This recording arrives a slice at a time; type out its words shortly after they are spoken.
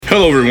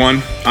Hello,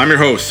 everyone. I'm your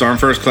host,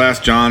 Sergeant First Class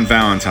John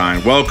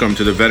Valentine. Welcome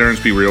to the Veterans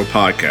Be Real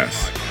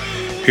podcast.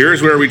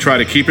 Here's where we try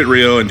to keep it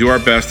real and do our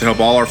best to help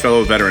all our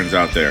fellow veterans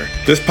out there.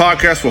 This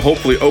podcast will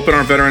hopefully open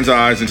our veterans'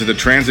 eyes into the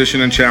transition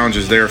and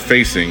challenges they are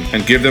facing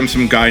and give them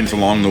some guidance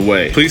along the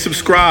way. Please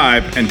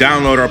subscribe and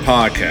download our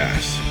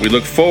podcast. We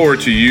look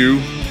forward to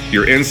you,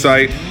 your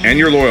insight, and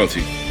your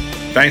loyalty.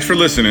 Thanks for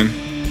listening.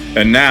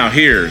 And now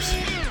here's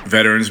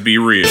Veterans Be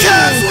Real.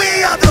 'Cause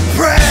we are the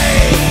brave.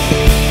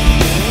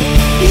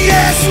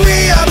 Yes,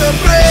 we are the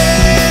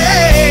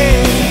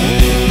brave.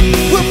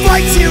 We'll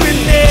fight you in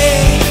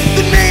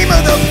the name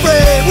of the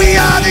brave. We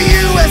are the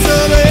US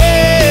of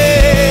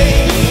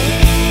A.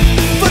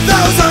 For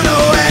those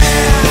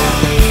unaware,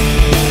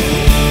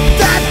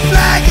 that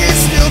flag is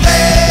still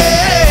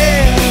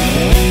there.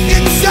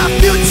 It's our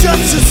future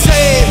to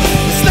save.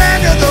 This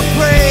land of the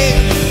brave,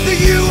 the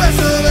US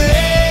of A.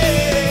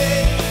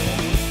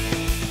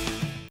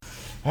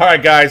 All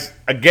right, guys.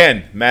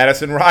 Again,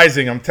 Madison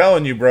Rising. I'm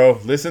telling you, bro.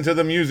 Listen to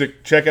the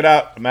music. Check it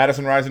out.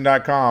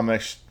 MadisonRising.com.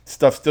 That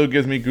stuff still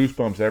gives me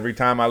goosebumps every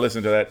time I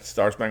listen to that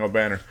Star Spangled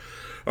Banner.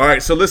 All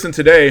right, so listen,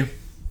 today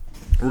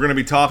we're going to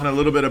be talking a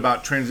little bit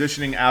about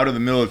transitioning out of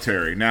the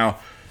military. Now,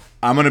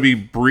 I'm going to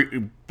be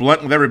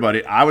blunt with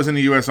everybody. I was in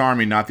the U.S.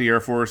 Army, not the Air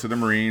Force or the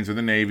Marines or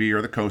the Navy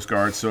or the Coast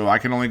Guard, so I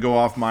can only go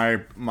off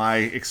my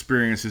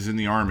experiences in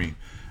the Army.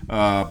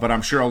 But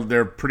I'm sure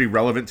they're pretty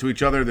relevant to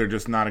each other. They're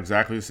just not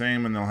exactly the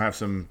same, and they'll have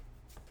some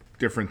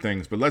different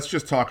things. But let's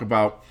just talk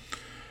about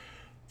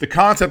the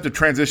concept of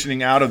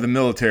transitioning out of the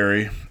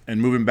military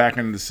and moving back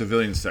into the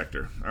civilian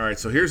sector. All right,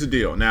 so here's the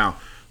deal. Now,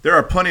 there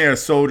are plenty of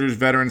soldiers,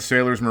 veterans,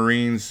 sailors,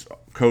 Marines,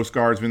 Coast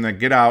Guardsmen that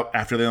get out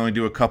after they only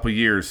do a couple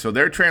years. So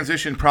their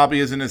transition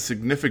probably isn't as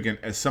significant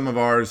as some of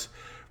ours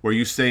where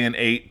you stay in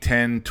 8,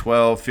 10,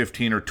 12,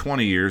 15, or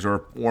 20 years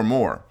or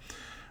more,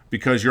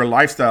 because your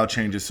lifestyle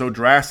changes so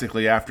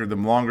drastically after the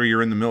longer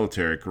you're in the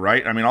military,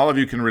 right? I mean, all of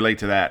you can relate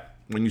to that.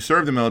 When you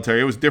served the military,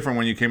 it was different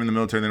when you came in the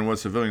military than it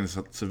was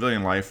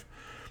civilian life,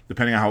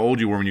 depending on how old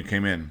you were when you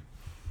came in.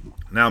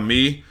 Now,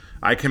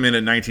 I came in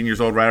at 19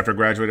 years old right after I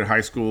graduated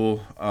high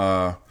school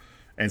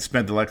and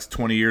spent the next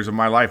 20 years of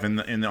my life in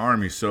the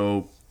Army.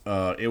 So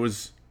it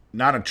was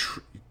not a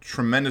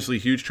tremendously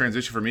huge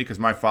transition for me because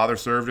my father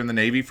served in the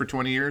Navy for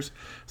 20 years.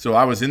 So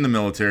I was in the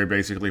military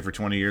basically for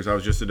 20 years. I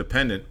was just a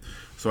dependent.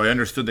 So I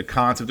understood the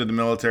concept of the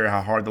military,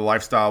 how hard the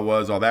lifestyle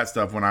was, all that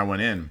stuff when I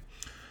went in.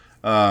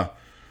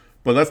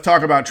 But let's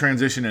talk about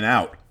transitioning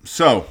out.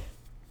 So,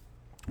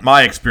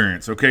 my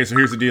experience. Okay, so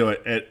here's the deal.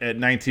 At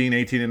 19,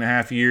 18 and a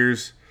half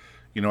years,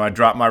 I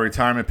dropped my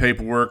retirement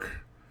paperwork,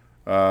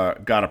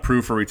 got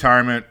approved for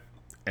retirement,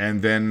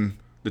 and then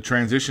the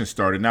transition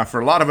started. Now, for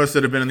a lot of us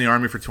that have been in the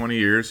Army for 20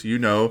 years,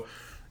 your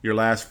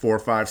last 4,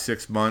 5,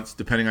 6 months,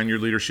 depending on your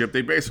leadership,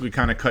 they basically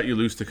kind of cut you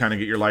loose to kind of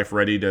get your life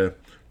ready to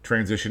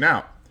transition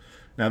out.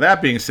 Now,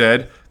 that being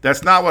said,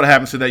 that's not what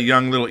happens to that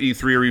young little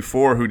E3 or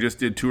E4 who just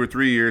did 2 or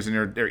 3 years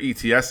and they're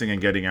ETSing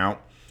and getting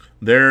out.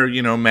 They're,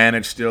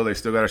 managed still. They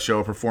still got to show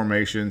up for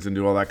formations and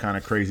do all that kind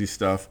of crazy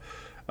stuff.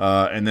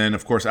 And then,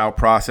 of course, out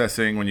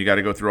processing when you got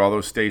to go through all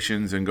those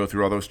stations and go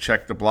through all those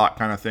check the block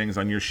kind of things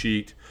on your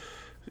sheet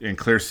and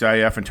clear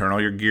CIF and turn all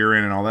your gear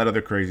in and all that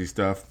other crazy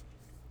stuff.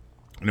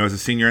 As a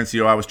senior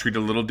NCO, I was treated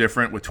a little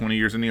different with 20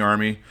 years in the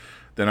Army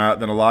than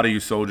a lot of you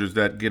soldiers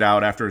that get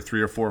out after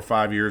 3 or 4 or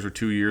 5 years or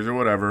 2 years or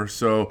whatever.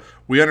 So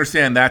we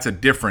understand that's a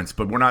difference,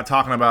 but we're not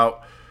talking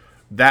about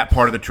that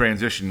part of the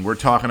transition. We're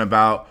talking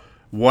about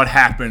what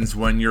happens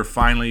when you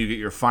get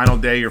your final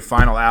day, your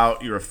final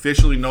out, you're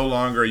officially no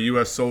longer a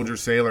U.S. soldier,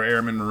 sailor,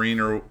 airman, Marine,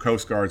 or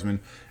Coast Guardsman,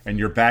 and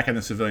you're back in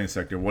the civilian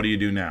sector. What do you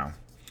do now?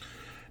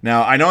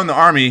 Now, I know in the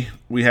Army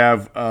we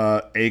have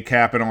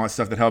ACAP and all that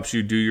stuff that helps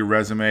you do your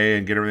resume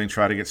and get everything,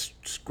 try to get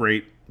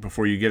straight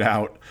before you get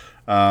out.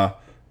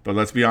 But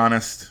let's be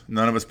honest,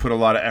 none of us put a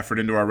lot of effort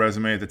into our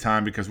resume at the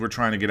time because we're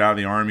trying to get out of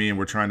the Army and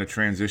we're trying to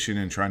transition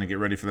and trying to get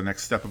ready for the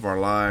next step of our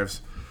lives.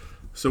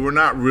 So we're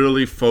not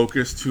really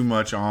focused too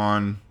much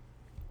on,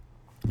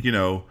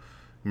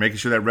 making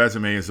sure that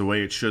resume is the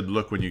way it should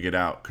look when you get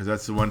out. Because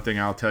that's the one thing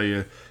I'll tell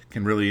you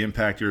can really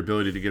impact your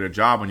ability to get a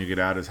job when you get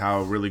out is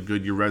how really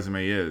good your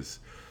resume is.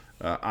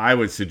 I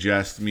would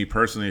suggest, me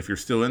personally, if you're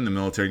still in the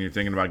military and you're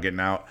thinking about getting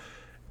out,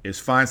 is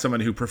find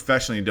somebody who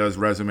professionally does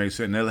resumes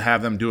and they'll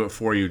have them do it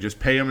for you. Just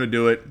pay them to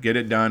do it, get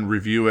it done,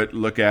 review it,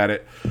 look at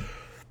it,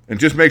 and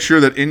just make sure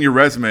that in your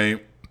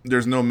resume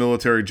there's no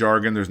military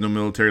jargon, there's no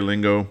military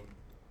lingo.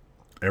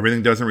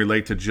 Everything doesn't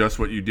relate to just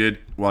what you did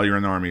while you're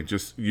in the Army. It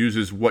just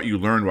uses what you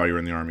learned while you're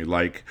in the Army,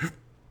 like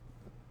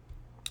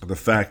the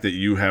fact that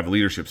you have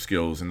leadership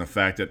skills and the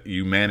fact that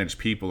you manage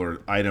people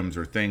or items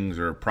or things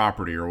or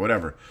property or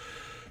whatever.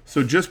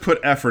 So just put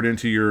effort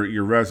into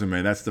your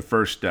resume. That's the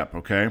first step,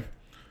 okay?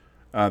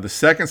 The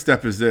second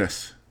step is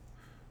this.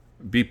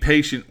 Be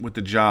patient with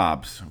the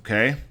jobs,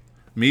 okay?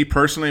 Me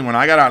personally, when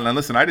I got out, and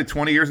listen, I did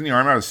 20 years in the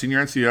Army. I was a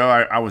senior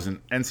NCO. I was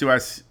an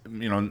NCOI,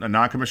 a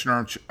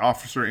non-commissioned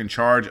officer in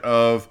charge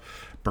of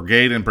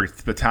brigade and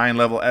battalion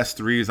level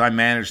S3s. I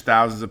managed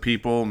thousands of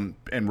people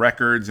and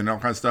records and all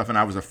kinds of stuff. And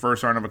I was the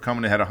first sergeant of a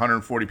company that had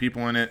 140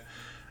 people in it.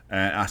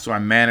 And so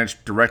I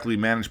directly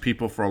managed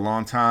people for a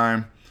long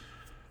time.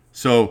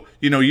 So,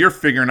 you're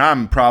figuring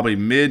I'm probably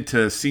mid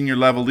to senior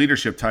level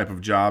leadership type of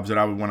jobs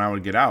when I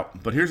would get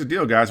out. But here's the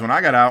deal, guys. When I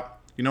got out,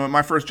 you know what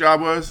my first job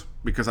was?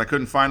 Because I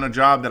couldn't find a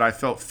job that I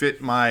felt fit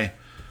my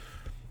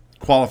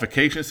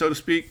qualifications, so to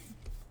speak.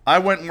 I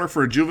went and worked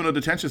for a juvenile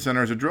detention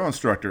center as a drill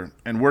instructor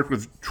and worked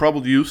with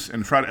troubled youths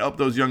and try to help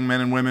those young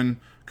men and women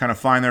kind of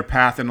find their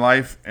path in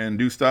life and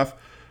do stuff.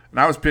 And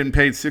I was getting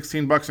paid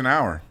 $16 an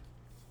hour.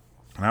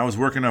 And I was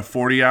working a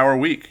 40-hour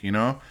week, and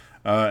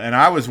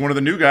I was one of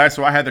the new guys,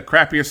 so I had the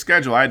crappiest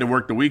schedule. I had to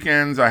work the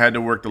weekends. I had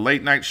to work the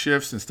late night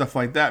shifts and stuff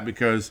like that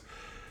because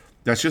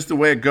that's just the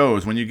way it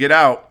goes. When you get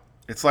out,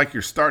 it's like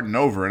you're starting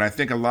over. And I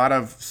think a lot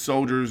of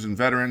soldiers and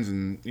veterans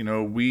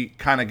and, we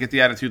kind of get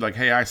the attitude like,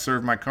 hey, I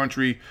served my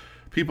country.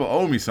 People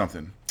owe me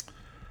something.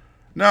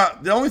 Now,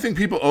 the only thing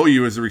people owe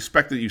you is the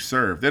respect that you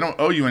serve. They don't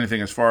owe you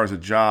anything as far as a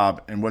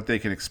job and what they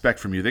can expect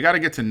from you. They got to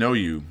get to know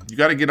you. You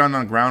got to get on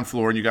the ground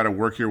floor and you got to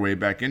work your way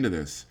back into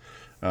this.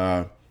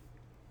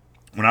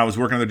 When I was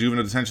working at the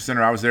juvenile detention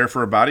center, I was there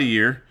for about a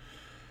year.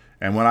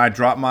 And when I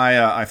dropped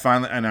my,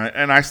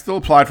 I still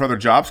applied for other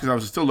jobs because I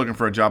was still looking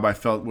for a job I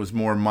felt was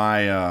more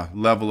my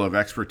level of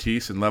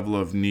expertise and level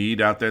of need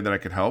out there that I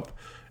could help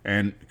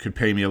and could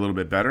pay me a little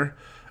bit better.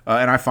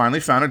 And I finally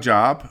found a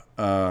job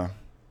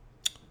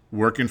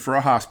working for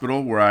a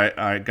hospital where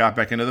I got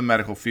back into the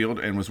medical field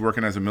and was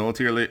working as a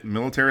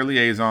military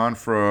liaison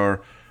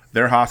for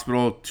their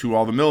hospital to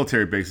all the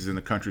military bases in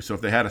the country. So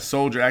if they had a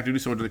active duty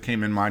soldier that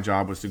came in, my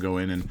job was to go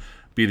in and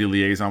be the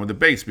liaison with the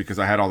base because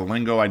I had all the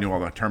lingo, I knew all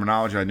the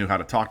terminology, I knew how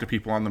to talk to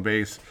people on the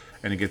base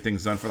and to get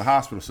things done for the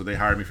hospital. So they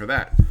hired me for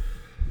that.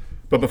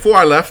 But before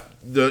I left,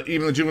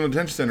 even the juvenile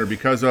detention center,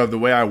 because of the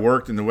way I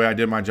worked and the way I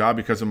did my job,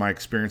 because of my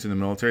experience in the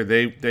military,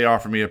 they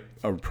offered me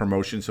a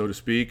promotion, so to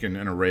speak, and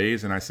a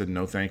raise, and I said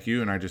no, thank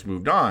you, and I just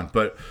moved on.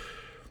 But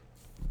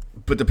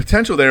the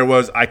potential there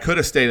was I could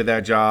have stayed at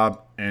that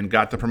job and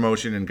got the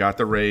promotion and got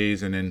the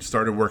raise and then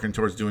started working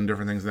towards doing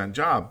different things in that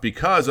job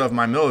because of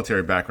my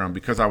military background,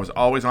 because I was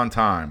always on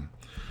time.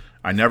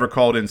 I never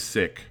called in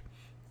sick.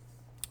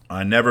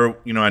 I never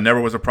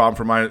was a problem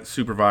for my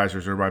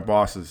supervisors or my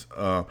bosses.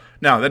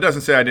 Now, that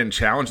doesn't say I didn't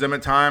challenge them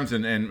at times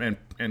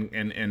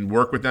and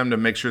work with them to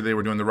make sure they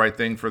were doing the right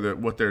thing for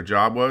what their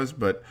job was.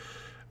 But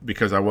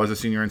because I was a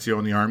senior NCO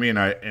in the Army, and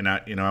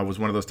I was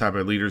one of those type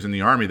of leaders in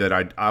the Army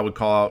that I would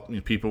call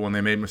out people when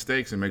they made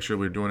mistakes and make sure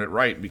we were doing it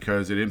right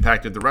because it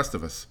impacted the rest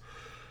of us.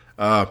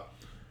 But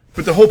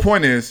the whole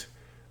point is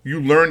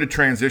you learn to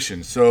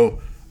transition.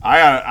 So I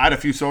had a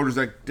few soldiers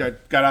that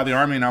got out of the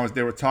Army, and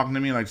they were talking to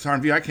me like,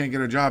 Sergeant V, I can't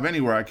get a job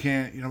anywhere. I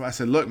can't, I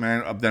said, look,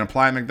 man, then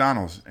apply at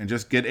McDonald's and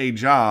just get a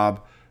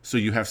job so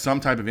you have some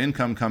type of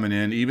income coming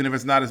in, even if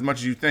it's not as much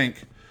as you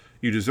think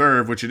you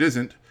deserve, which it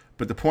isn't.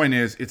 But the point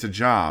is, it's a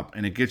job,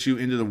 and it gets you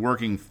into the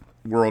working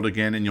world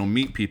again, and you'll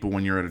meet people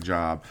when you're at a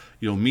job.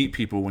 You'll meet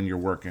people when you're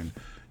working.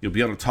 You'll be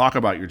able to talk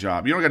about your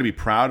job. You don't got to be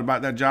proud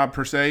about that job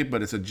per se,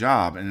 but it's a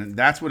job, and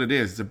that's what it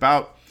is. It's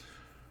about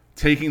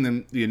taking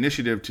the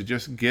initiative to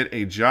just get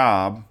a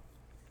job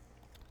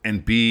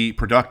and be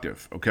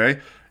productive, okay?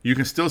 You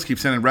can still keep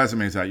sending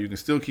resumes out. You can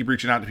still keep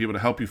reaching out to people to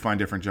help you find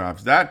different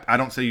jobs. That, I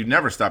don't say you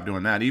never stop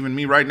doing that. Even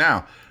me right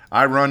now,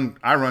 I run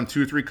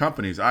 2 or 3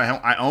 companies.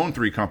 I own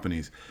 3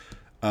 companies.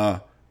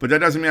 But that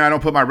doesn't mean I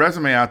don't put my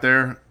resume out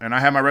there. And I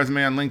have my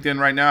resume on LinkedIn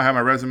right now. I have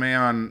my resume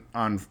on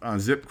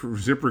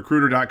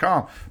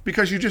ZipRecruiter.com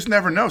because you just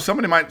never know.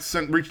 Somebody might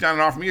reach down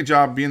and offer me a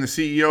job being the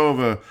CEO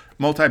of a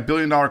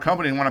multi-billion-dollar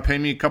company and want to pay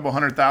me a couple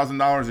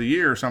 $100,000 a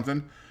year or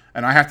something.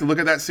 And I have to look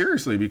at that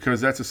seriously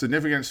because that's a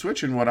significant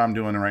switch in what I'm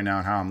doing right now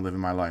and how I'm living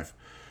my life.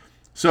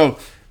 So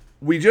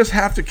we just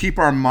have to keep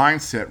our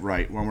mindset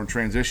right when we're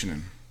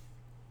transitioning.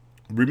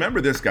 Remember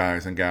this,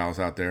 guys and gals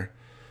out there.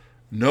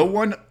 No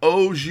one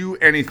owes you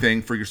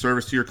anything for your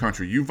service to your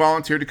country. You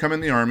volunteered to come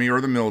in the Army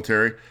or the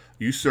military.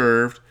 You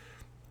served.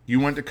 You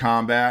went to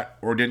combat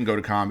or didn't go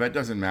to combat.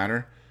 Doesn't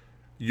matter.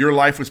 Your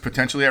life was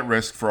potentially at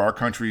risk for our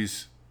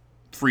country's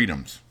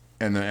freedoms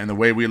and the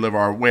way we live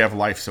our way of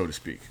life, so to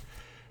speak.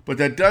 But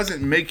that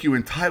doesn't make you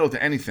entitled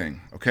to anything,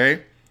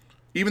 okay?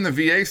 Even the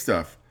VA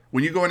stuff.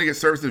 When you go in to get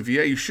service at the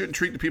VA, you shouldn't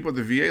treat the people at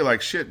the VA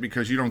like shit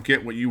because you don't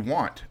get what you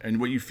want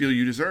and what you feel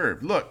you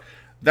deserve. Look,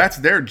 that's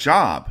their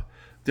job.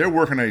 They're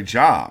working a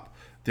job.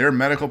 They're a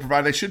medical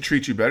provider. They should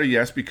treat you better,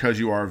 yes, because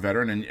you are a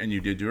veteran and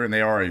you did do it, and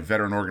they are a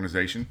veteran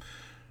organization.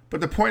 But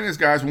the point is,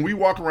 guys, when we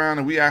walk around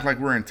and we act like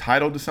we're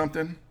entitled to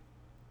something,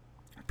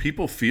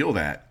 people feel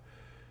that.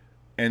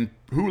 And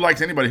who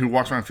likes anybody who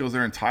walks around and feels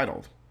they're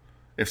entitled?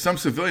 If some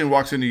civilian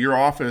walks into your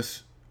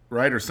office,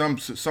 right, or some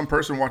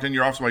person walked into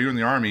your office while you're in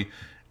the Army,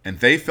 and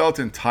they felt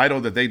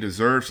entitled that they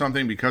deserve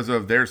something because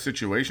of their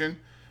situation,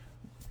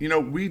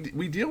 we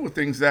deal with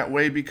things that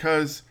way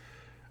because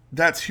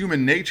that's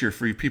human nature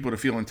for people to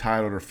feel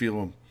entitled or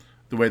feel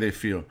the way they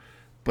feel.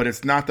 But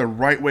it's not the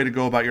right way to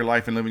go about your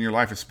life and living your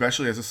life,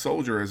 especially as a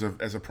soldier,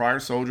 as a prior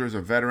soldier, as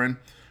a veteran.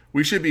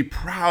 We should be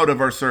proud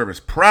of our service,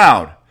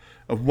 proud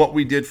of what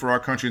we did for our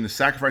country and the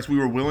sacrifice we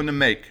were willing to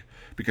make.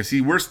 Because,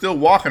 see, we're still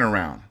walking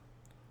around,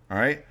 all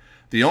right?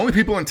 The only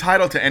people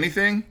entitled to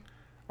anything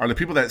are the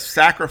people that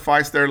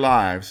sacrifice their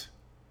lives.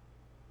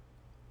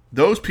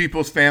 Those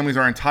people's families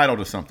are entitled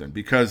to something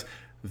because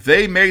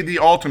they made the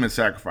ultimate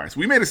sacrifice.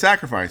 We made a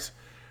sacrifice,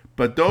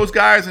 but those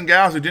guys and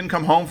gals who didn't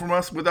come home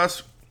with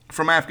us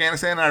from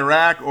Afghanistan,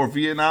 Iraq, or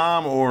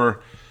Vietnam,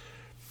 or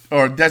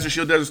Desert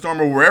Shield, Desert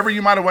Storm, or wherever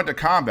you might have went to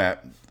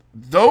combat,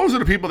 those are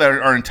the people that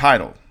are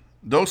entitled.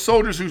 Those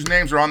soldiers whose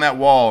names are on that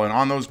wall and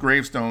on those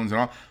gravestones,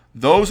 and all,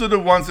 those are the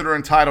ones that are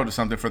entitled to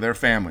something for their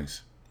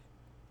families.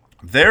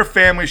 Their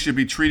families should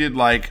be treated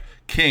like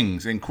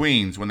kings and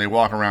queens when they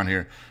walk around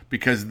here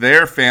because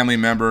their family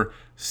member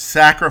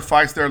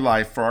sacrificed their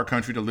life for our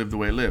country to live the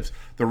way it lives.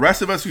 The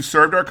rest of us who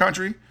served our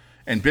country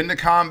and been to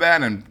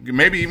combat and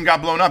maybe even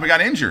got blown up and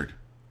got injured,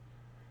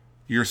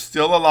 you're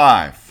still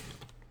alive.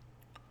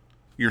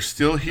 You're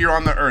still here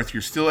on the earth.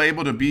 You're still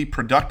able to be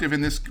productive in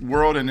this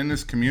world and in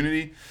this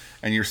community,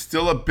 and you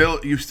still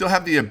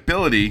have the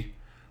ability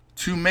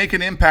to make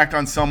an impact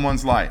on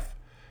someone's life.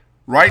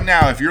 Right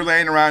now, if you're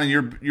laying around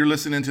and you're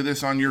listening to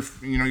this on you're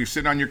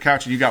sitting on your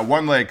couch and you got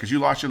one leg because you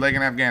lost your leg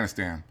in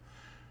Afghanistan,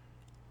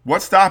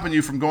 what's stopping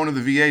you from going to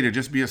the VA to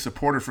just be a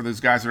supporter for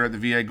those guys that are at the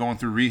VA going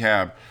through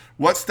rehab?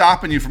 What's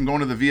stopping you from going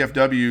to the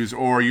VFWs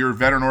or your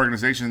veteran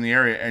organization in the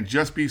area and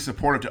just be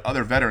supportive to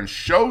other veterans?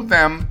 Show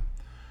them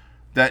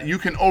that you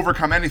can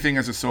overcome anything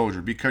as a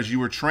soldier because you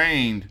were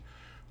trained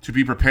to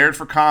be prepared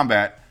for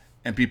combat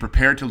and be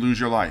prepared to lose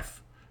your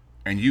life.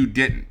 And you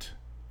didn't.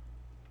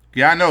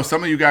 Yeah, I know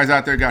some of you guys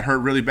out there got hurt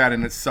really bad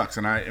and it sucks.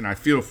 And I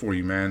feel for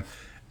you, man.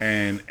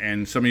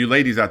 And some of you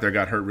ladies out there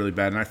got hurt really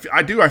bad. And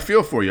I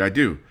feel for you. I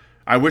do.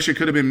 I wish it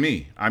could have been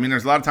me. I mean,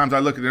 there's a lot of times I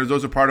look at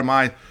those are part of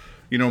my,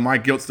 my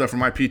guilt stuff from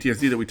my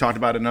PTSD that we talked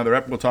about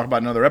we'll talk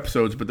about in other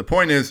episodes. But the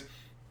point is,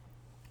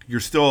 you're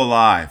still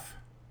alive.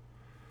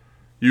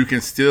 You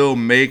can still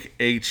make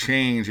a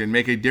change and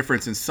make a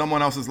difference in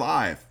someone else's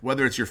life,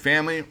 whether it's your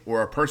family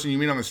or a person you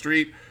meet on the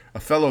street, a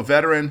fellow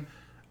veteran,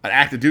 an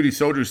active duty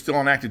soldier who's still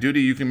on active duty.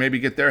 You can maybe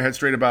get their head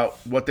straight about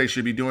what they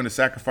should be doing to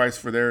sacrifice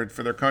for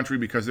their country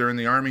because they're in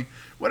the Army,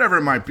 whatever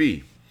it might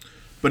be.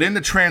 But in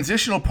the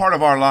transitional part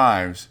of our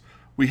lives,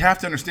 we have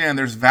to understand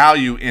there's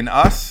value in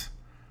us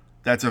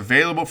that's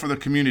available for the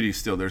community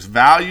still. There's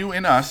value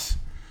in us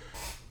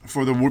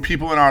for the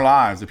people in our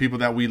lives, the people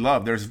that we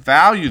love. There's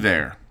value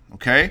there,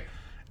 okay?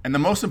 And the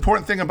most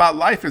important thing about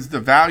life is the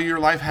value your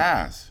life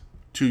has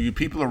to you,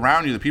 people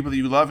around you, the people that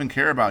you love and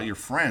care about, your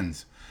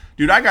friends.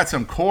 Dude, I got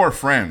some core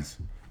friends.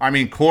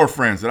 Core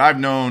friends that I've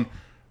known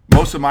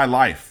most of my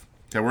life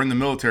that were in the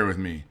military with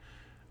me.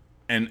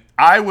 And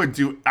I would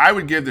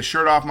give the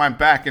shirt off my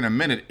back in a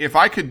minute. If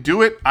I could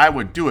do it, I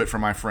would do it for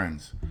my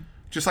friends.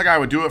 Just like I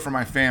would do it for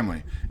my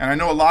family. And I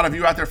know a lot of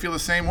you out there feel the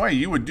same way.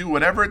 You would do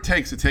whatever it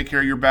takes to take care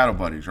of your battle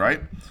buddies,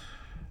 right?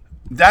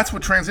 That's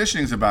what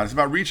transitioning is about. It's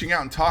about reaching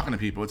out and talking to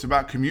people. It's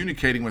about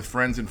communicating with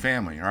friends and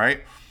family, all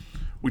right?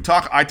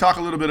 I talk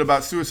a little bit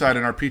about suicide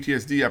in our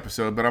PTSD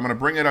episode, but I'm going to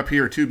bring it up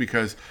here too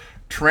because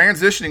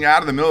transitioning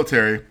out of the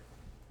military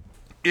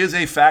is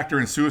a factor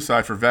in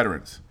suicide for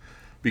veterans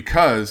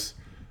because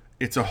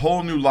it's a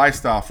whole new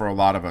lifestyle for a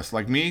lot of us.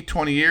 Like me,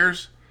 20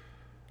 years,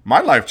 my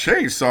life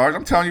changed, Sarge.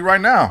 I'm telling you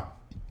right now.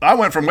 I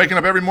went from waking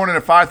up every morning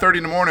at 5:30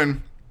 in the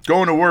morning,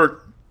 going to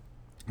work,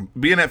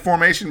 being at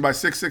formation by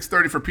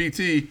 6:30 for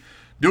PT,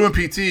 doing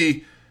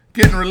PT,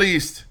 getting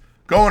released,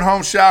 going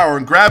home, shower,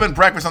 and grabbing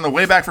breakfast on the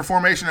way back for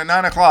formation at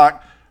 9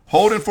 o'clock,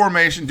 holding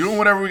formation, doing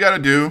whatever we got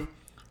to do,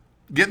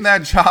 getting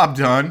that job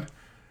done,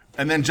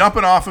 and then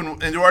jumping off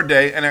into our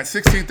day, and at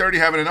 16:30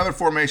 having another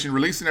formation,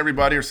 releasing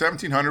everybody, or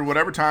 1700,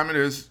 whatever time it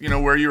is,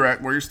 where you're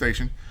at, where you're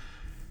stationed.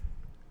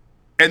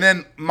 And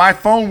then my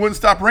phone wouldn't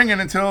stop ringing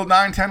until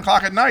 9, 10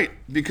 o'clock at night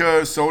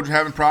because soldiers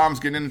having problems,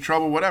 getting into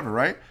trouble, whatever,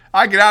 right?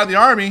 I get out of the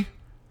Army,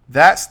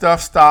 that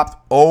stuff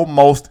stopped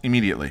almost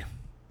immediately.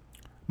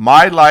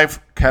 My life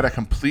had a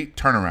complete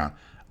turnaround.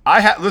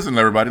 Listen,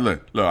 everybody,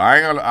 look, I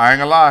ain't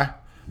gonna lie.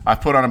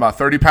 I've put on about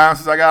 30 pounds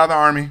since I got out of the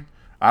Army.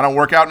 I don't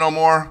work out no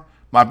more.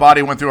 My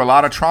body went through a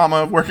lot of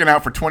trauma working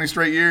out for 20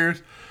 straight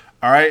years.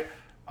 All right.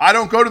 I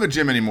don't go to the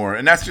gym anymore,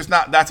 and that's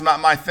not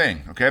my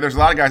thing. Okay, there's a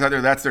lot of guys out there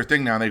that's their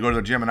thing now, and they go to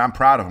the gym, and I'm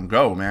proud of them.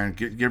 Go, man,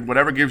 give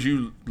whatever gives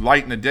you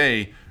light in the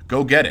day,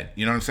 go get it.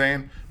 You know what I'm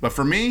saying? But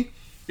for me,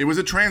 it was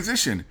a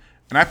transition,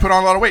 and I put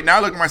on a lot of weight. Now I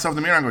look at myself in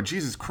the mirror and I go,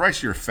 Jesus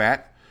Christ, you're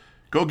fat.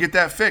 Go get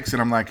that fixed.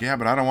 And I'm like, yeah,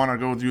 but I don't want to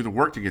go do the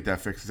work to get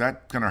that fixed.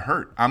 That's gonna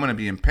hurt. I'm gonna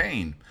be in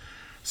pain.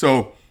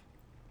 So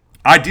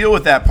I deal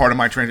with that part of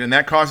my transition, and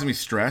that causes me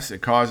stress.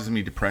 It causes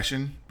me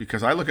depression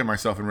because I look at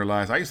myself and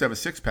realize I used to have a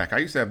six-pack. I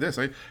used to have this.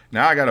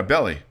 Now I got a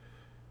belly.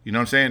 You know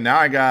what I'm saying?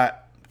 Now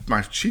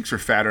my cheeks are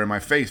fatter in my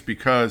face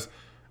because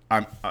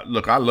I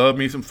love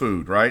me some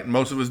food, right?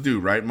 Most of us do,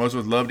 right? Most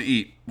of us love to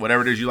eat.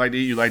 Whatever it is you like to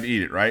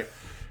eat it, right?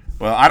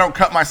 Well, I don't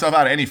cut myself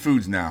out of any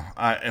foods now.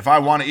 If I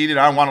want to eat it,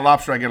 I want a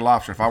lobster, I get a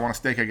lobster. If I want a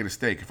steak, I get a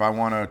steak. If I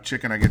want a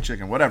chicken, I get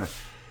chicken, whatever.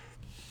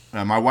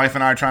 My wife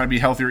and I are trying to be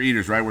healthier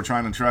eaters, right? We're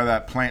trying to try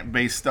that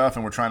plant-based stuff,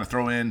 and we're trying to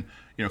throw in,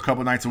 a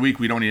couple nights a week.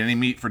 We don't eat any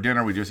meat for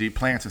dinner. We just eat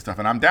plants and stuff,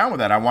 and I'm down with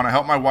that. I want to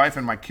help my wife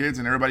and my kids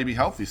and everybody be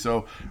healthy,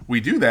 so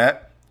we do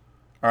that.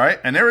 All right.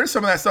 And there is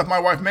some of that stuff my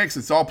wife makes.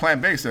 It's all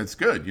plant-based. That's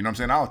good. You know what I'm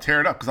saying? I'll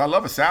tear it up because I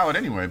love a salad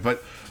anyway.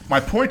 But my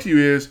point to you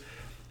is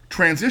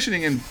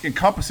transitioning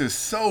encompasses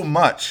so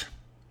much.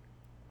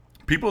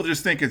 People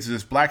just think it's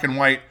this black and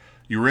white.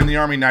 You were in the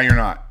Army, now you're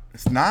not.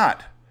 It's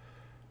not.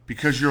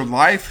 Because your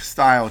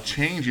lifestyle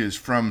changes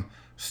from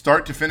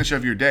start to finish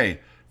of your day.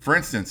 For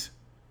instance,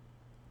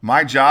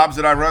 my jobs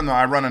that I run a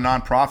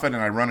nonprofit and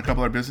I run a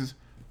couple other businesses.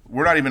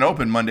 We're not even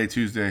open Monday,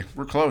 Tuesday.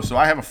 We're closed. So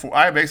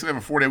I basically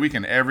have a 4-day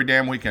weekend every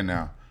damn weekend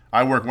now.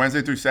 I work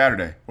Wednesday through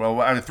Saturday. Well,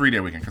 I have a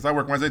 3-day weekend because I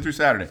work Wednesday through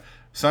Saturday.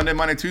 Sunday,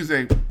 Monday,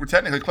 Tuesday, we're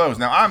technically closed.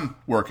 Now, I'm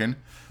working,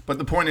 but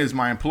the point is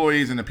my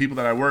employees and the people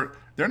that I work,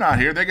 they're not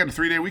here. They get a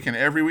 3-day weekend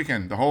every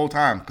weekend, the whole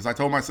time, because I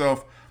told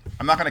myself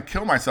I'm not going to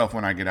kill myself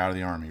when I get out of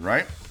the Army,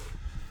 right?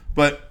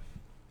 But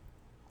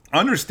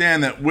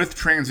understand that with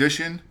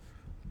transition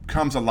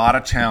comes a lot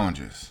of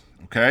challenges,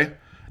 okay?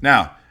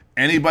 Now,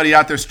 anybody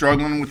out there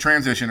struggling with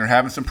transition or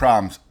having some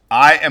problems,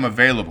 I am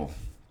available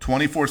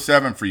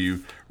 24/7 for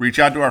you. Reach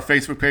out to our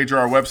Facebook page or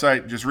our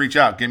website. Just reach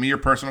out. Give me your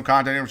personal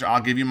contact information.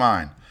 I'll give you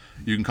mine.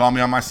 You can call me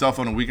on my cell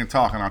phone and we can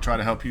talk, and I'll try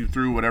to help you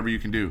through whatever you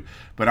can do.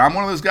 But I'm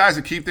one of those guys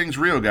that keep things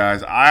real,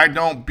 guys. I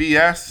don't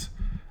BS.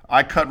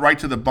 I cut right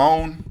to the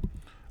bone.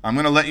 I'm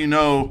going to let you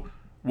know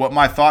what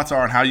my thoughts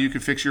are on how you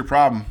can fix your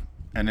problem.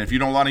 And if you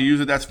don't want to use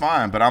it, that's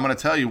fine. But I'm going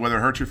to tell you whether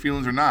it hurts your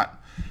feelings or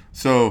not.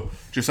 So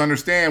just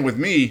understand with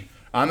me,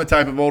 I'm the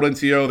type of old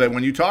NCO that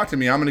when you talk to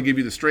me, I'm going to give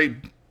you the straight,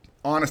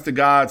 honest to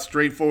God,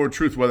 straightforward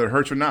truth, whether it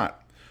hurts or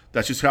not.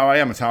 That's just how I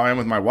am. It's how I am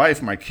with my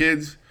wife, my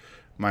kids,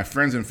 my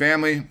friends and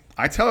family.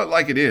 I tell it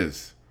like it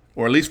is,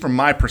 or at least from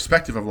my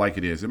perspective of like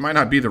it is. It might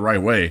not be the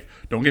right way.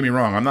 Don't get me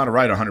wrong. I'm not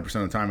right 100% of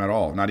the time at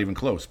all, not even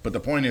close. But the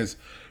point is,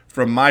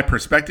 from my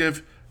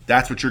perspective,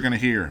 that's what you're going to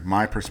hear,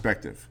 my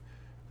perspective.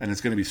 And it's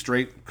going to be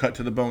straight, cut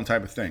to the bone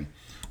type of thing.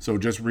 So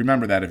just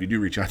remember that if you do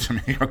reach out to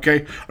me,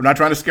 okay? I'm not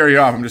trying to scare you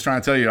off. I'm just trying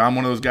to tell you I'm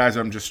one of those guys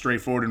that I'm just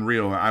straightforward and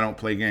real. I don't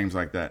play games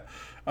like that.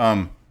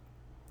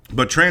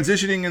 But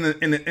transitioning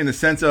in the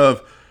sense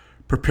of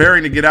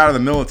preparing to get out of the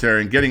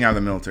military and getting out of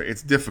the military,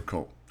 it's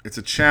difficult. It's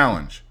a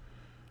challenge.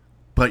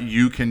 But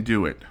you can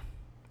do it.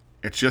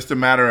 It's just a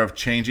matter of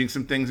changing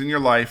some things in your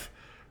life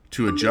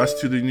to adjust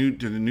to the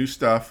new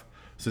stuff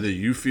so that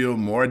you feel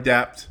more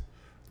adept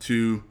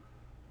to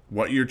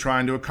what you're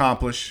trying to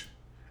accomplish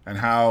and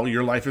how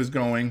your life is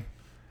going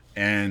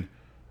and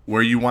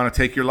where you want to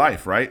take your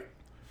life, right?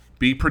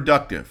 Be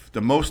productive.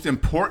 The most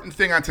important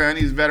thing I tell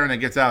any veteran that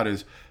gets out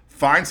is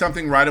find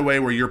something right away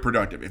where you're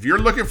productive. If you're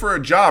looking for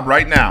a job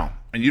right now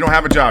and you don't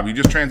have a job, you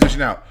just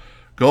transition out,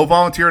 go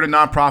volunteer at a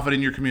nonprofit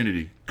in your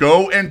community.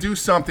 Go and do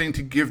something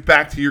to give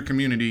back to your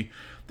community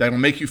that will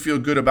make you feel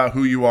good about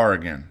who you are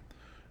again.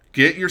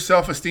 Get your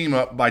self-esteem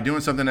up by doing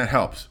something that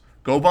helps.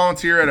 Go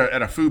volunteer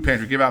at a food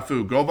pantry, give out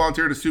food. Go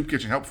volunteer at a soup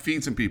kitchen, help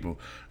feed some people.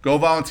 Go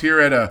volunteer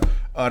at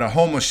a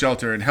homeless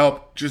shelter and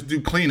help just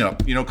do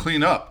cleanup.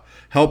 Clean up.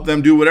 Help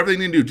them do whatever they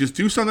need to do. Just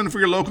do something for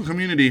your local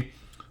community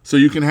so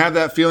you can have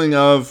that feeling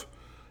of,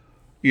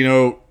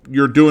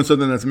 you're doing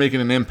something that's making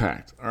an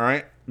impact, all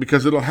right?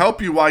 Because it'll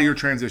help you while you're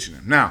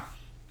transitioning. Now,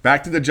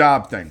 back to the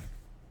job thing.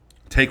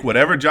 Take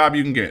whatever job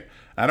you can get.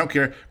 I don't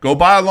care. Go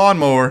buy a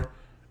lawnmower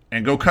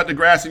and go cut the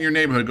grass in your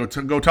neighborhood.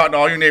 Go talk to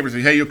all your neighbors.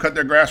 Say, hey, you'll cut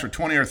their grass for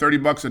 $20 or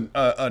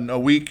 $30 a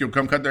week. You'll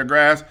come cut their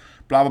grass.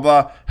 Blah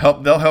blah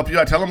blah. They'll help you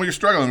out. Tell them when you're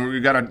struggling.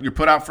 You're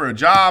put out for a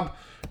job.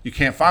 You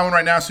can't find one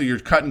right now, so you're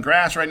cutting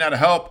grass right now to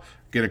help.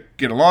 Get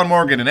a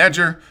lawnmower. Get an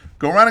edger.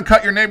 Go around and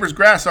cut your neighbor's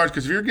grass, Sarge.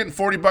 Because if you're getting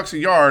 $40 a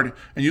yard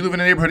and you live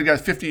in a neighborhood that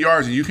got 50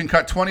 yards and you can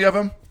cut 20 of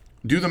them,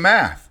 do the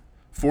math.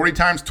 40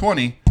 times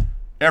 20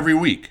 every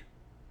week,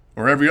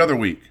 or every other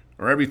week,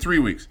 or every 3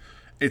 weeks.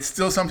 It's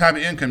still some type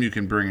of income you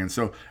can bring in.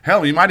 So,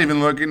 hell, you might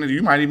even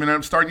end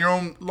up starting your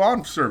own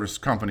lawn service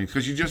company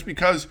because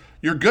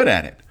you're good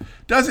at it.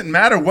 Doesn't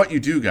matter what you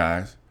do,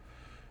 guys.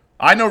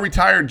 I know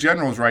retired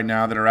generals right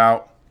now that are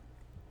out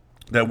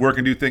that work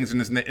and do things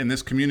in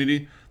this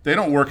community. They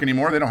don't work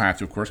anymore. They don't have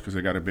to, of course, because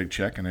they got a big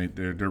check and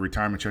their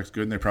retirement check's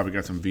good and they probably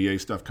got some VA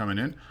stuff coming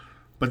in.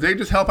 But they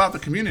just help out the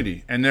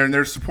community and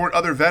they support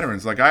other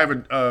veterans. Like I have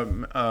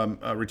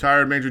a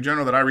retired major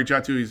general that I reach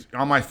out to. He's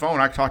on my phone.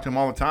 I talk to him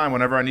all the time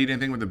whenever I need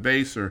anything with the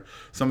base or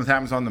something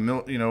happens on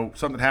the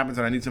something happens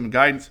and I need some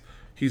guidance.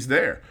 He's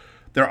there.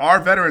 There are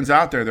veterans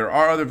out there. There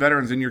are other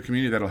veterans in your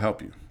community that'll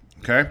help you.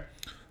 Okay,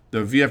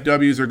 the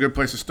VFWs are a good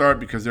place to start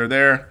because they're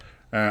there,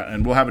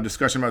 and we'll have a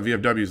discussion about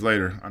VFWs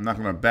later. I'm not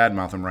going to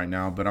badmouth them right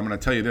now, but I'm going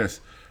to tell you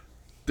this: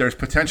 there's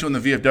potential in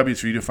the VFWs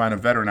for you to find a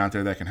veteran out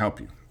there that can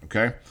help you.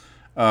 Okay.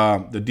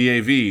 The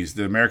DAVs,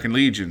 the American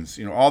Legions,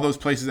 all those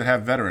places that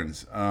have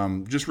veterans,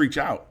 just reach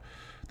out.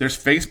 There's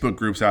Facebook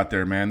groups out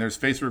there, man. There's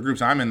Facebook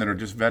groups I'm in that are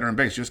just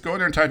veteran-based. Just go in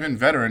there and type in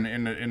veteran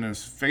in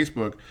this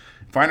Facebook,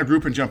 find a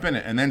group and jump in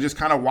it, and then just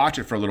kind of watch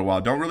it for a little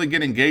while. Don't really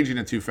get engaged in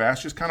it too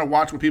fast. Just kind of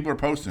watch what people are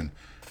posting.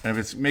 And if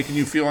it's making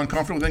you feel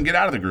uncomfortable, then get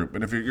out of the group.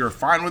 And if you're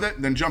fine with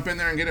it, then jump in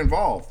there and get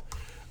involved.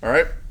 All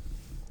right?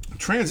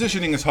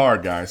 Transitioning is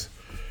hard, guys.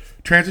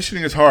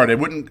 transitioning is hard. I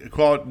wouldn't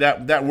call it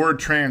that word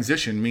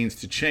transition means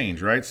to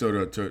change, right? So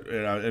and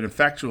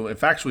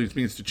factually it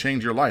means to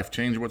change your life,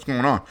 change what's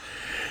going on.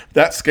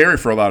 That's scary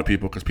for a lot of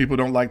people because people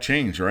don't like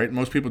change, right?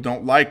 Most people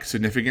don't like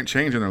significant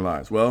change in their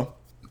lives. Well,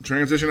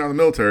 transition out of the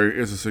military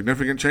is a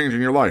significant change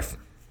in your life.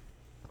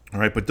 All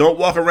right, but don't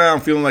walk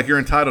around feeling like you're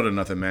entitled to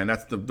nothing, man.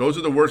 Those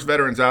are the worst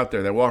veterans out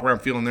there that walk around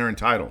feeling they're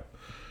entitled.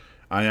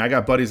 I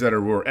got buddies that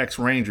were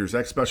ex-Rangers,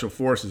 ex-Special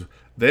Forces.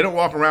 They don't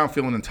walk around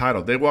feeling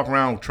entitled. They walk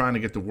around trying to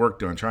get the work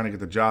done, trying to get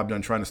the job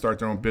done, trying to start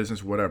their own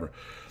business, whatever.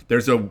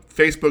 There's a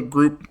Facebook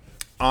group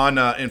in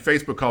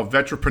Facebook called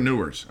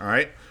Vetrapreneurs, all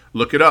right?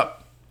 Look it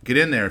up. Get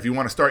in there. If you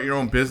want to start your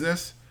own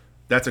business,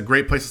 that's a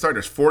great place to start.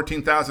 There's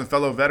 14,000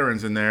 fellow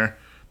veterans in there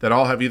that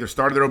all have either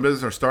started their own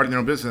business or starting their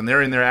own business, and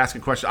they're in there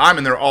asking questions. I'm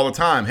in there all the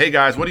time. Hey,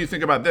 guys, what do you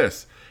think about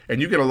this? And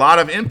you get a lot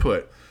of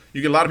input.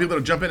 You get a lot of people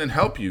that jump in and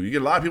help you. You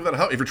get a lot of people that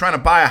help. If you're trying to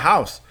buy a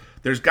house,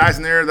 there's guys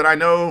in there that I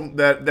know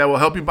that will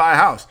help you buy a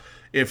house.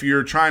 If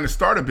you're trying to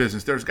start a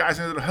business, there's guys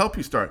in there that will help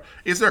you start.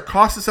 Is there a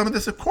cost to some of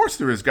this? Of course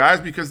there is,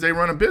 guys, because they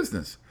run a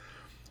business.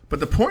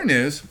 But the point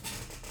is,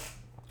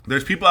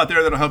 there's people out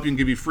there that will help you and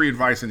give you free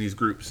advice in these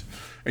groups.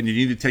 And you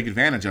need to take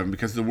advantage of them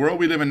because the world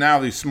we live in now,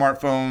 these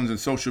smartphones and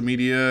social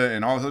media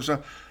and all this other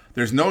stuff,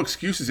 there's no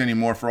excuses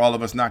anymore for all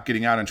of us not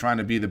getting out and trying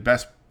to be the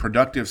best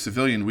productive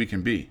civilian we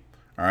can be.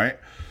 All right?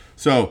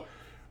 So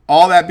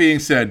all that being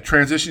said,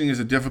 transitioning is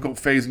a difficult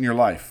phase in your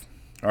life.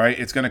 All right?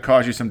 It's going to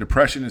cause you some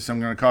depression. It's going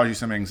to cause you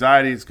some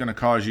anxiety. It's going to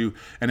cause you,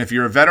 and if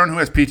you're a veteran who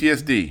has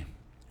PTSD,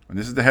 and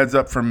this is the heads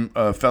up from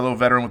a fellow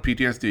veteran with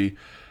PTSD,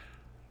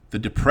 the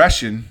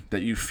depression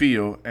that you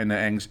feel and the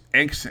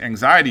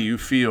anxiety you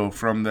feel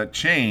from that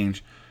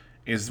change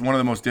is one of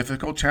the most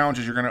difficult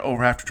challenges you're going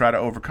to have to try to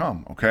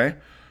overcome, okay?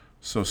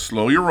 So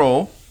slow your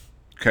roll,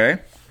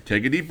 okay?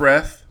 Take a deep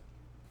breath.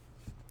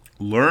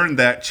 Learn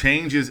that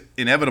change is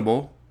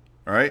inevitable,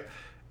 all right?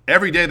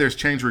 Every day there's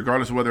change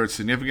regardless of whether it's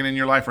significant in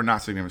your life or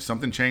not significant.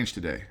 Something changed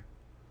today,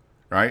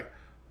 right?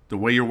 The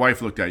way your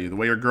wife looked at you, the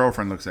way your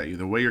girlfriend looks at you,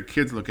 the way your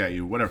kids look at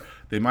you, whatever.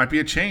 They might be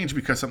a change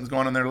because something's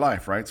going on in their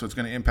life, right? So it's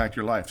going to impact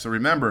your life. So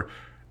remember,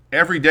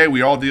 every day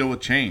we all deal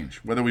with change,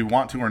 whether we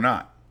want to or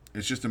not.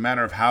 It's just a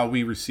matter of how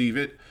we receive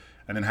it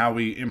and then how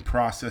we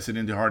process it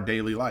into our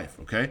daily life,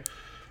 okay?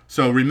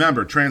 So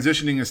remember,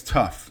 transitioning is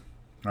tough,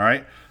 all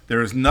right?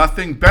 There is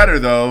nothing better,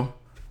 though,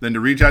 than to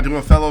reach out to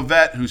a fellow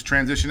vet who's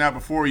transitioned out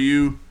before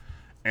you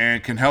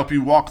and can help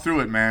you walk through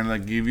it, man,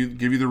 like give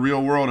you the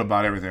real world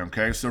about everything,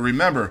 okay? So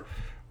remember,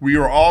 we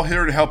are all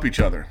here to help each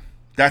other.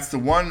 That's the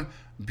one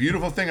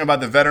beautiful thing about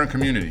the veteran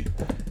community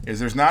is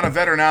there's not a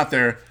veteran out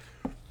there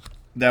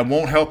that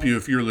won't help you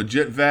if you're a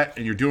legit vet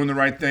and you're doing the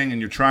right thing and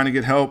you're trying to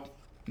get help.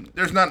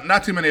 There's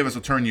not too many of us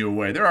will turn you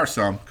away. There are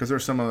some because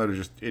there's some that are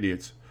just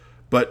idiots.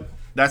 But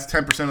that's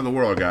 10% of the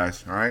world,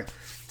 guys, all right?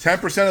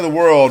 10% of the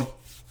world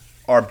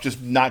are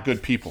just not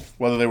good people,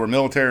 whether they were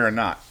military or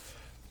not.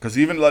 Because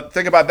even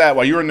think about that.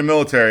 While you were in the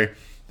military,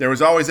 there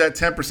was always that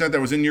 10%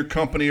 that was in your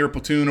company or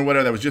platoon or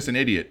whatever that was just an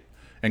idiot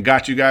and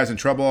got you guys in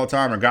trouble all the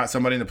time or got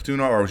somebody in the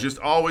platoon or was just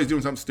always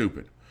doing something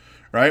stupid,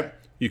 right?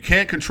 You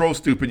can't control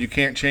stupid. You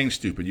can't change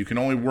stupid. You can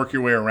only work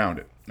your way around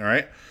it, all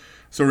right?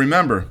 So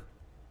remember,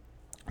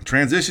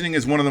 transitioning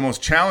is one of the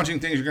most challenging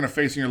things you're going to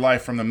face in your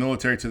life from the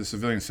military to the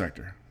civilian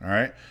sector, all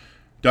right?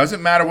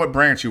 Doesn't matter what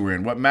branch you were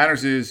in. What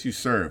matters is you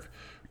serve.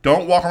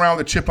 Don't walk around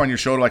with a chip on your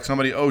shoulder like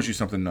somebody owes you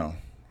something, no,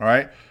 all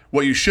right?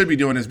 What you should be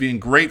doing is being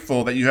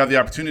grateful that you have the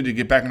opportunity to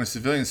get back in the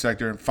civilian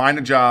sector, find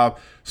a job,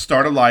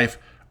 start a life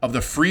of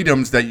the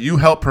freedoms that you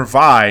help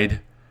provide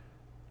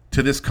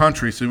to this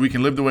country so we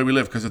can live the way we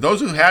live. Because of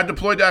those who had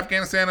deployed to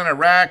Afghanistan and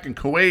Iraq and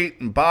Kuwait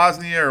and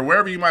Bosnia or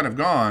wherever you might have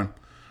gone,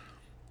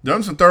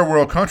 those are some third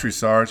world countries,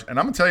 Sarge. And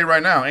I'm going to tell you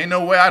right now, ain't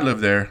no way I'd live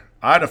there.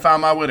 I'd have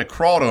found my way to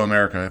crawl to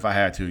America if I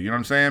had to. You know what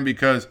I'm saying?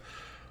 Because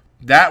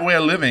that way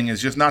of living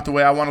is just not the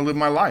way I want to live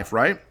my life,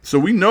 right? So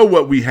we know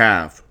what we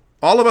have.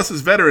 All of us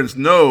as veterans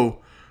know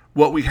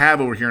what we have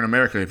over here in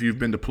America if you've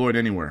been deployed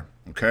anywhere,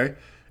 okay?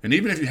 And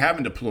even if you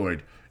haven't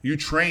deployed, you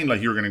trained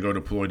like you're going to go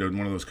deploy to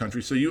one of those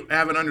countries, so you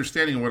have an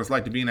understanding of what it's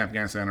like to be in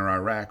Afghanistan or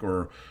Iraq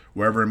or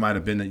wherever it might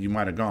have been that you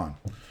might have gone.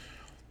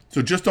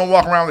 So just don't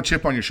walk around with a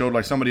chip on your shoulder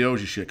like somebody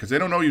owes you shit, because they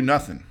don't owe you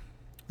nothing.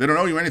 They don't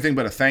owe you anything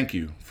but a thank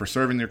you for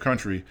serving their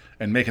country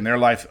and making their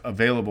life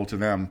available to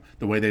them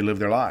the way they live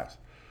their lives.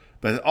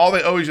 But all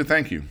they owe is a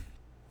thank you.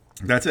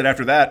 That's it.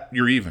 After that,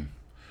 you're even,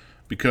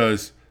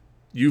 because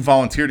you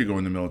volunteered to go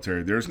in the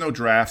military. There's no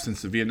draft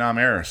since the Vietnam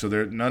era, so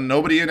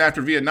nobody in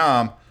after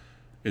Vietnam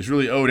is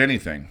really owed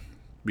anything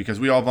because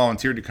we all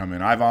volunteered to come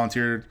in. I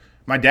volunteered.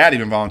 My dad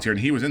even volunteered,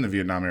 and he was in the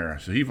Vietnam era,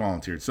 so he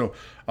volunteered. So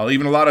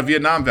even a lot of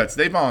Vietnam vets,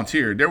 they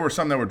volunteered. There were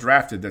some that were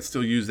drafted that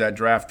still use that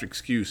draft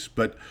excuse,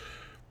 but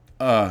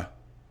a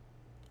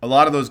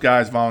lot of those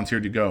guys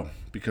volunteered to go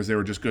because they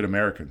were just good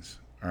Americans,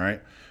 all right?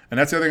 And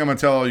that's the other thing I'm going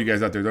to tell all you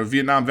guys out there. Those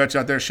Vietnam vets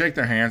out there, shake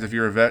their hands if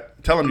you're a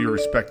vet. Tell them you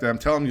respect them.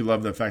 Tell them you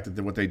love the fact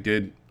that what they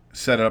did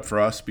set it up for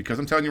us, because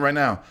I'm telling you right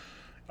now,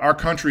 our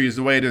country is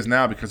the way it is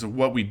now because of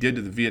what we did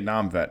to the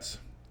Vietnam vets.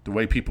 the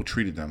way people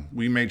treated them.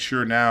 We made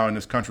sure now in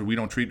this country we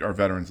don't treat our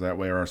veterans that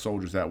way or our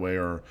soldiers that way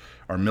or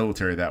our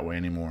military that way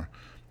anymore.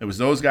 It was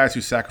those guys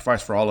who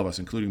sacrificed for all of us,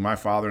 including my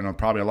father and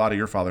probably a lot of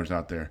your fathers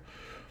out there.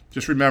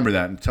 Just remember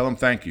that and tell them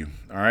thank you.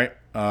 All right?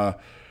 All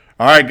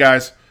right,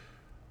 guys.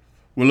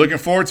 We're looking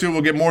forward to it.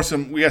 We'll get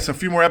we got some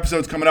few more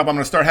episodes coming up. I'm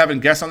going to start having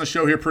guests on the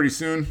show here pretty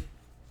soon.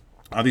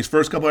 These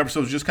first couple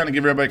episodes just kind of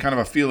give everybody kind of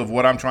a feel of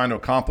what I'm trying to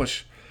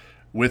accomplish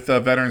with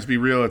Veterans Be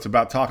Real. It's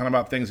about talking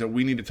about things that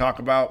we need to talk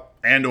about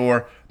and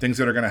or things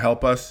that are going to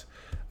help us.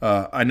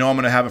 I know I'm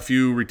going to have a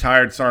few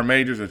retired sergeant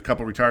majors, a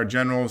couple retired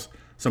generals,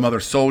 some other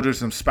soldiers,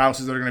 some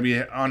spouses that are going to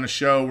be on the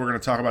show. We're going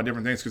to talk about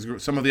different things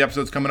because some of the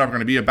episodes coming up are going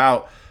to be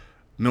about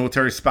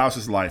military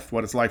spouses' life,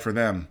 what it's like for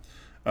them.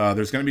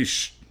 There's going to be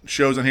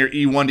shows on here,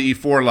 E1 to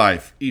E4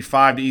 life,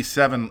 E5 to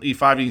E7,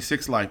 E5 to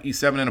E6 life,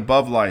 E7 and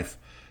above life,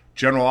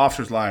 general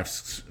officers'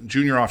 lives,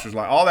 junior officers'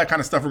 life, all that kind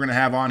of stuff we're going to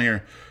have on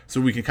here so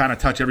we can kind of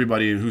touch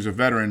everybody who's a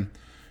veteran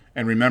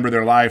and remember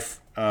their life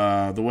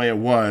the way it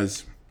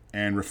was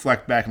and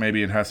reflect back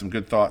maybe and have some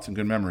good thoughts and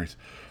good memories.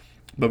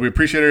 But we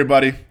appreciate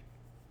everybody.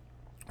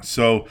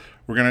 So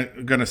we're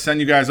gonna send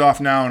you guys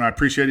off now, and I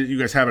appreciate it. You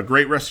guys have a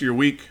great rest of your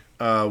week.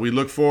 We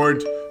look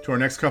forward to our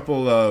next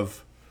couple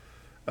of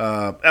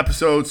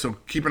episodes, so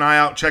keep an eye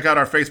out. Check out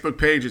our Facebook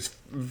page. It's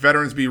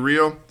Veterans Be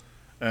Real.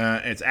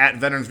 It's at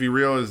Veterans Be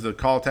Real is the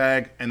call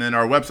tag, and then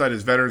our website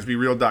is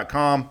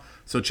veteransbereal.com.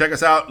 So check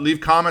us out.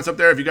 Leave comments up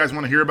there if you guys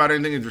want to hear about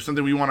anything. If there's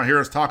something you want to hear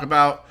us talk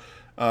about,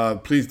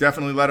 please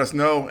definitely let us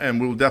know, and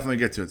we'll definitely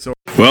get to it. So,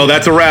 well,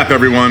 that's a wrap,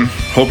 everyone.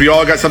 Hope you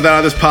all got something out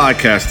of this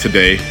podcast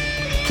today.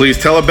 Please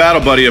tell a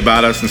battle buddy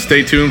about us and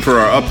stay tuned for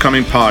our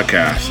upcoming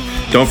podcast.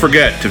 Don't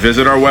forget to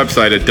visit our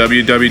website at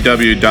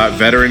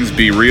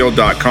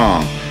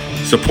www.veteransbereal.com.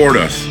 Support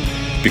us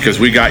because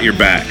we got your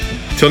back.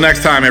 Till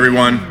next time,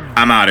 everyone,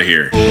 I'm out of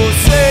here.